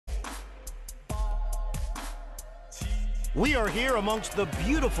We are here amongst the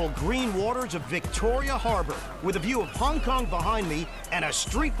beautiful green waters of Victoria Harbor with a view of Hong Kong behind me and a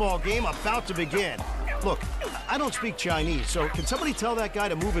street ball game about to begin. Look, I don't speak Chinese, so can somebody tell that guy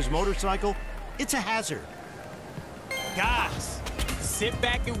to move his motorcycle? It's a hazard. Guys, sit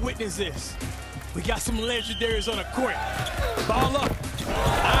back and witness this. We got some legendaries on the court. Ball up. All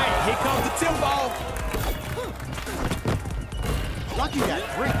right, here comes the tip ball. Lucky that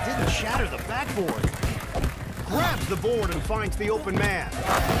break didn't shatter the backboard. Grabs the board and finds the open man.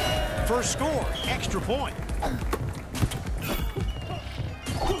 First score, extra point.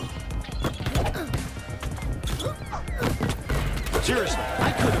 Seriously,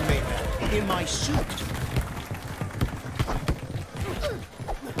 I could have made that in my suit.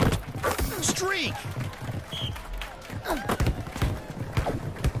 Streak!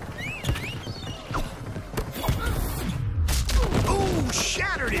 Ooh,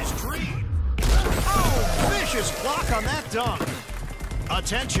 shattered his dream. Oh, vicious block on that dunk.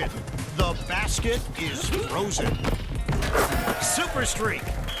 Attention, the basket is frozen. Super streak.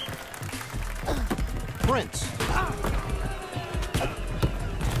 Prince.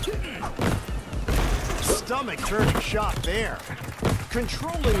 Stomach-turning shot there.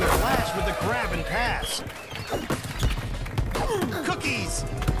 Controlling the glass with the grab and pass. Cookies!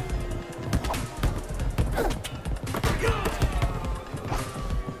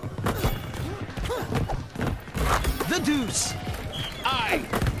 The deuce! All right,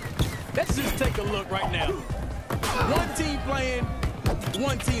 let's just take a look right now. One team playing,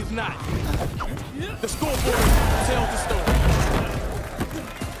 one team's not. The scoreboard tells the story.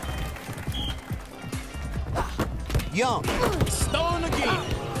 Young. Stolen again.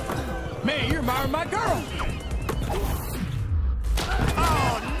 Man, you're admiring my girl.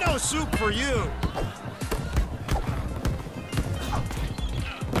 Oh, no soup for you.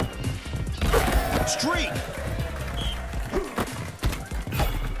 Streak.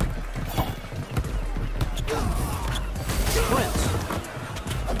 Prince.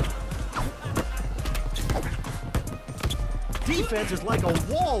 Defense is like a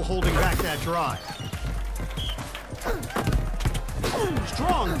wall holding back that drive.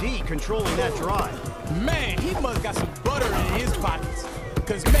 Strong D controlling that drive. Man, he must got some butter in his pockets.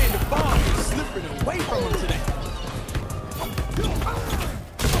 Cause man, the ball is slipping away from him today.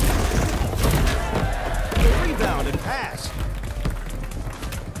 The rebound and pass.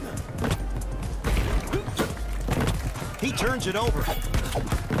 He turns it over.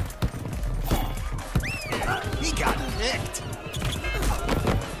 He got nicked.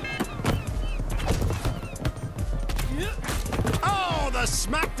 Oh, the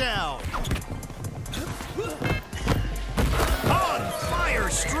smackdown. On fire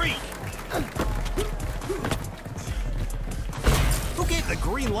streak. Who gave the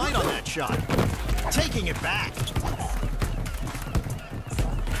green light on that shot? Taking it back.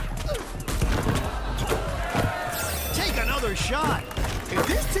 Take another shot. If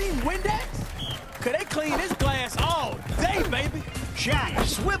this team win that, could they clean this glass all day, baby? Shaq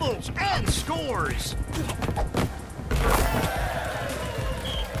swivels and scores.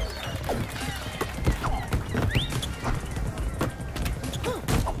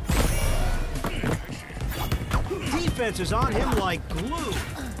 Defense is on him like glue.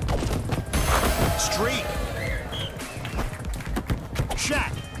 Streak.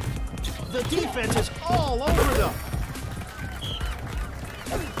 Shaq. The defense is all over them.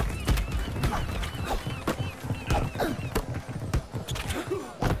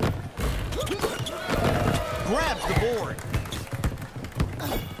 Grabs the board.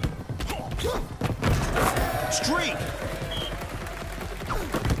 Streak.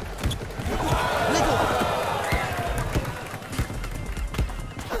 Wiggle.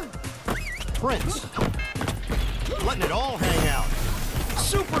 Prince. Letting it all hang out.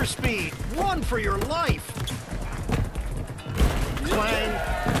 Super speed. Run for your life. Clang.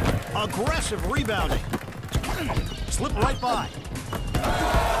 Aggressive rebounding. Slip right by.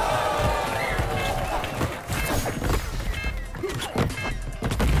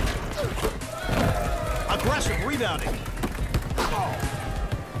 Aggressive rebounding.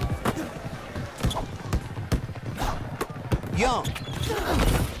 Young.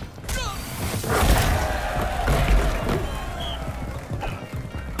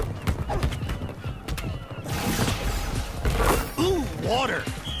 Ooh, water.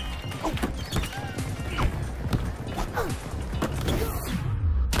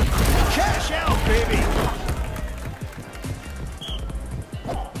 Cash out, baby.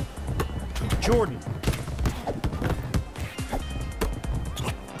 Jordan.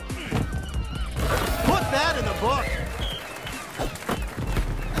 Put that in the book.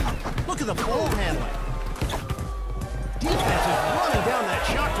 Look at the ball handling. Defense is running down that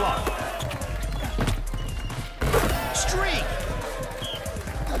shot clock. Streak!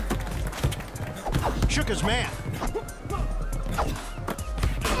 Shook his man.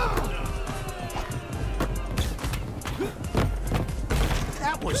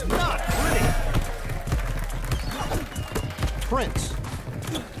 That was not pretty. Prince.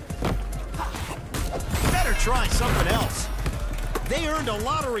 Better try something else. They earned a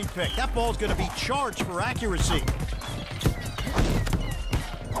lottery pick. That ball's going to be charged for accuracy.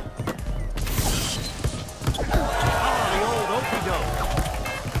 Oh, the old okey-doke.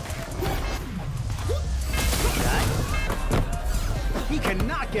 He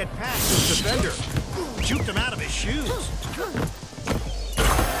cannot get past his defender. Juked him out of his shoes.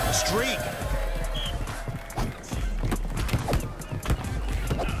 Streak.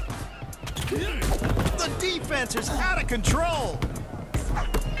 The defense is out of control.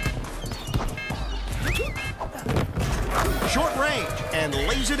 Short range and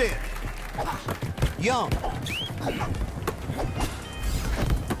lays it in. Young.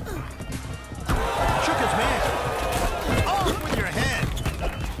 Shook his man. Off with your head.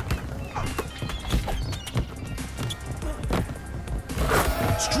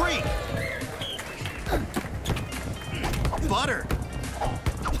 Streak. Butter.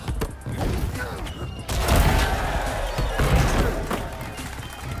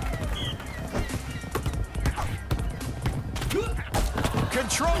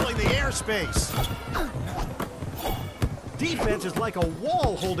 Controlling the airspace. Defense is like a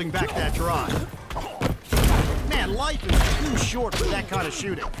wall holding back that drive. Man, life is too short for that kind of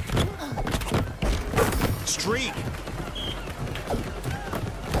shooting. Streak.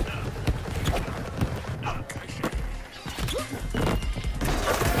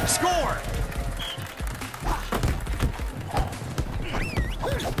 Score!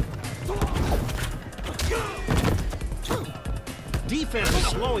 Defense is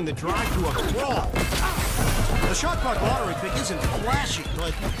slowing the drive to a crawl. The shot clock lottery pick isn't flashy,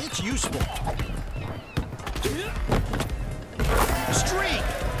 but it's useful. Streak!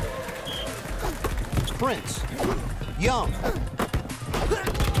 Prince. Young.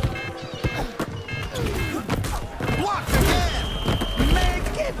 Blocked again! Man,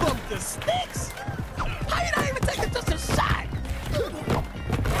 give up the sticks! How you not even take it just a shot?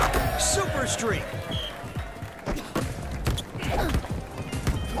 Super streak!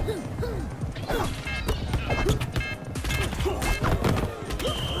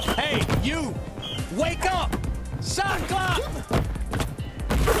 Hey, you! Wake up! Shot clock!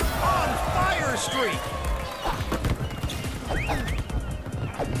 On fire streak!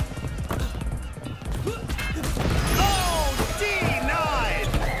 Oh, denied!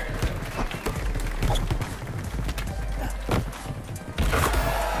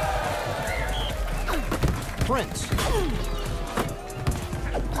 Prince.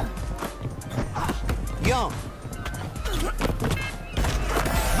 Young.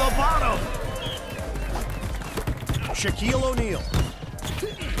 The bottom. Shaquille O'Neal.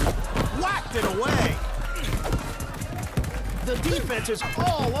 Whacked it away. The defense is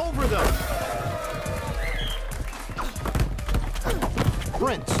all over them.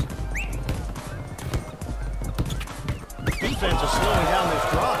 Prince. Defense is slowing down this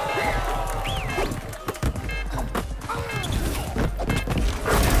drive.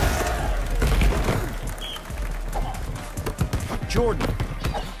 Jordan.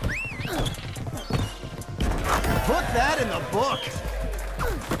 Put that in the book.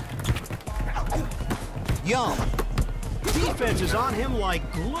 Young. Defense is on him like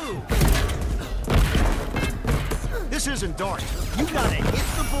glue. This isn't darts. You gotta hit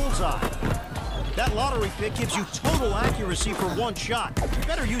the bullseye. That lottery pick gives you total accuracy for one shot. You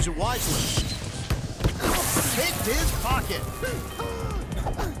better use it wisely. Picked his pocket.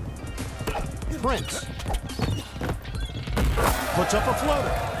 Prince. Puts up a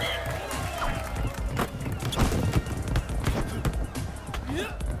floater.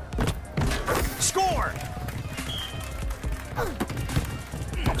 Score!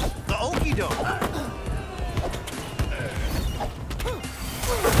 The okey-doke.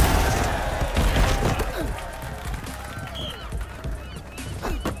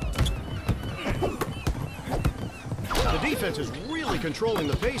 The defense is really controlling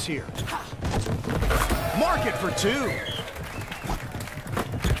the pace here. Mark it for two.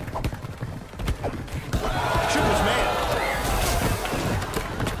 Shook his man.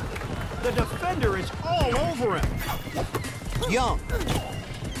 The defender is all over him. Young.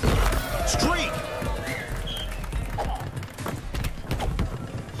 Streak.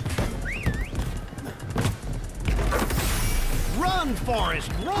 Run,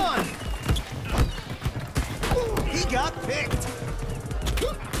 Forrest, run! He got picked.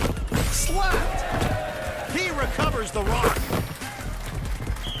 Slapped. He recovers the rock.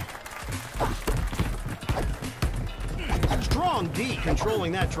 Strong D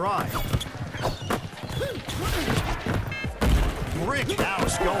controlling that drive. Brick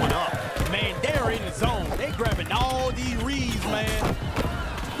house going up. Man, they're in the zone. They grabbing all these reads, man.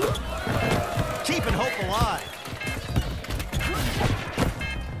 Keeping hope alive.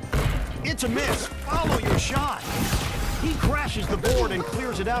 It's a miss. Follow your shot. He crashes the board and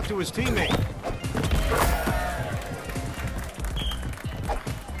clears it out to his teammate.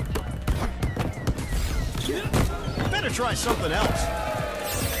 Better try something else.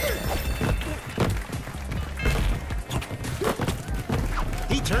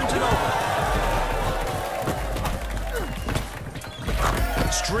 He turns it over.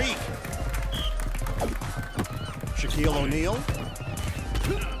 Streak. Shaquille O'Neal.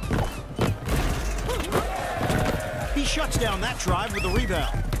 He shuts down that drive with a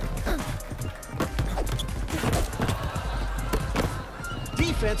rebound.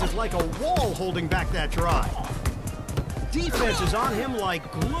 Defense is like a wall holding back that drive. Defense is on him like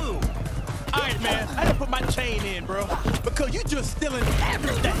glue. All right, man, I done put my chain in, bro, because you just stealing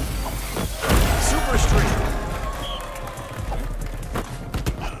everything. Super streak.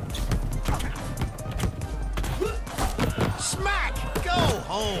 Smack! Go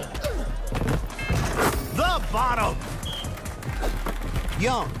home. The bottom.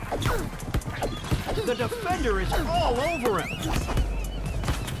 Young. The defender is all over him.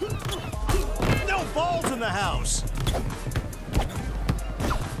 No balls in the house.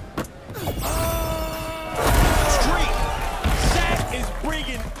 Streak. Shaq is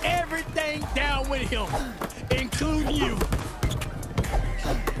bringing everything down with him, including you.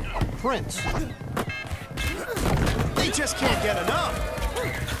 Prince. They just can't get enough.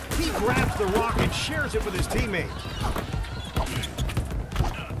 He grabs the rock and shares it with his teammate.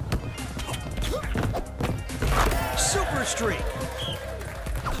 Super streak.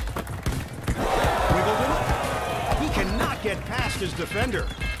 Wiggledon. He cannot get past his defender.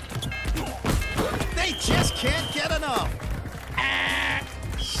 They just can't get enough.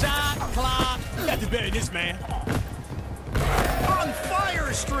 Shot clock. You got to better than this, man. On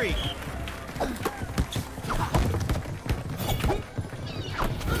fire streak.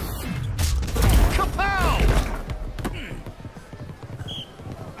 Kapow!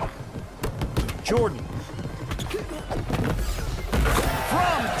 Jordan.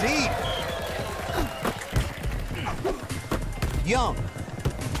 From deep. Young.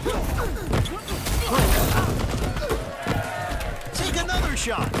 Take another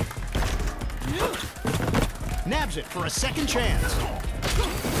shot. Nabs it for a second chance.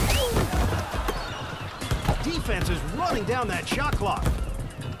 Defense is running down that shot clock.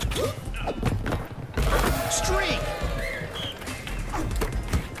 Streak.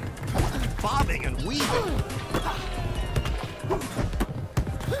 Bobbing and weaving.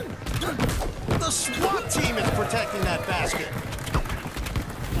 The SWAT team is protecting that basket.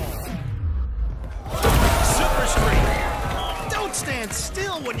 Super streak. Don't stand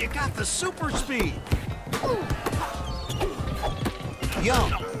still when you got the super speed.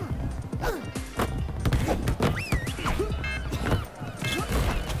 Young.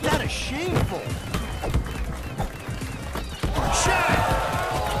 That is shameful. Shaq.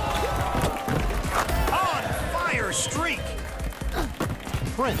 On fire streak.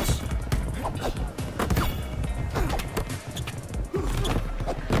 Prince.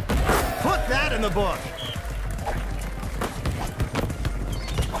 Put that in the book.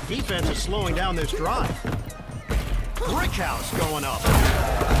 Defense is slowing down this drive. Brick house going up.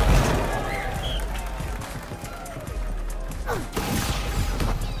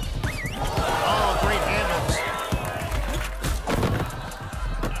 Oh, great handles.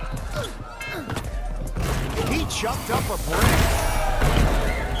 He chucked up a brick.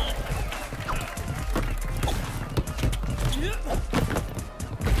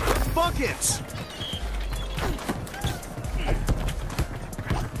 Buckets.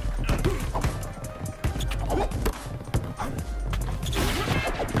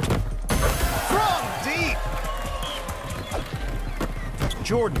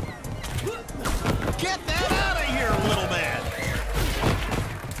 Jordan. Get that out of here, little man.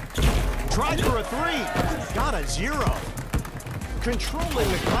 Tried for a three. Got a 0. Controlling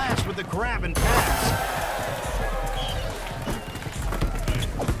the glass with the grab and pass.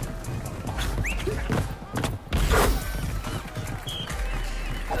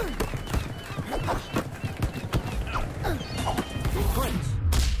 Prince.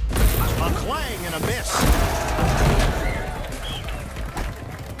 A clang and a miss.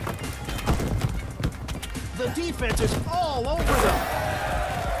 The defense is all over them.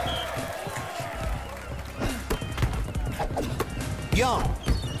 Young.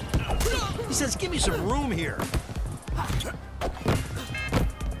 He says, give me some room here.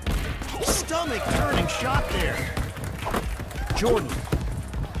 Stomach turning shot there. Jordan.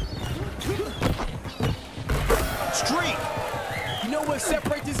 Street. You know what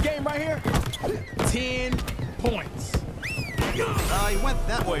separates this game right here? 10 points. He went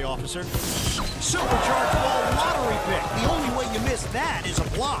that way, officer. Supercharged ball lottery pick. The only way you miss that is a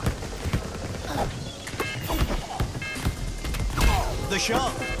block. The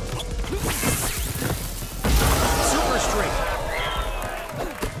shove. Super straight.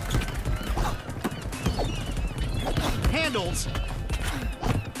 Handles.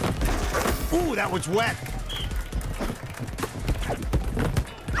 Ooh, that was wet.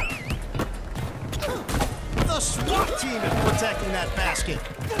 The SWAT team is protecting that basket.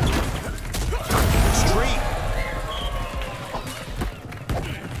 Street.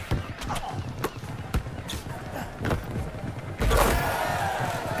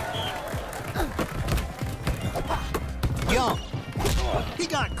 Young. He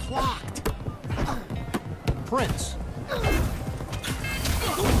got clocked. Prince.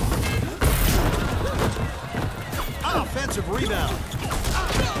 Offensive rebound.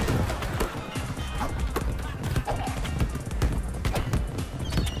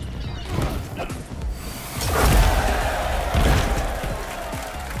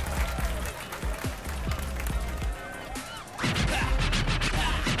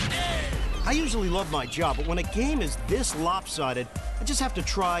 I usually love my job, but when a game is this lopsided, I just have to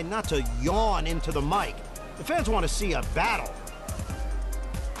try not to yawn into the mic. The fans want to see a battle.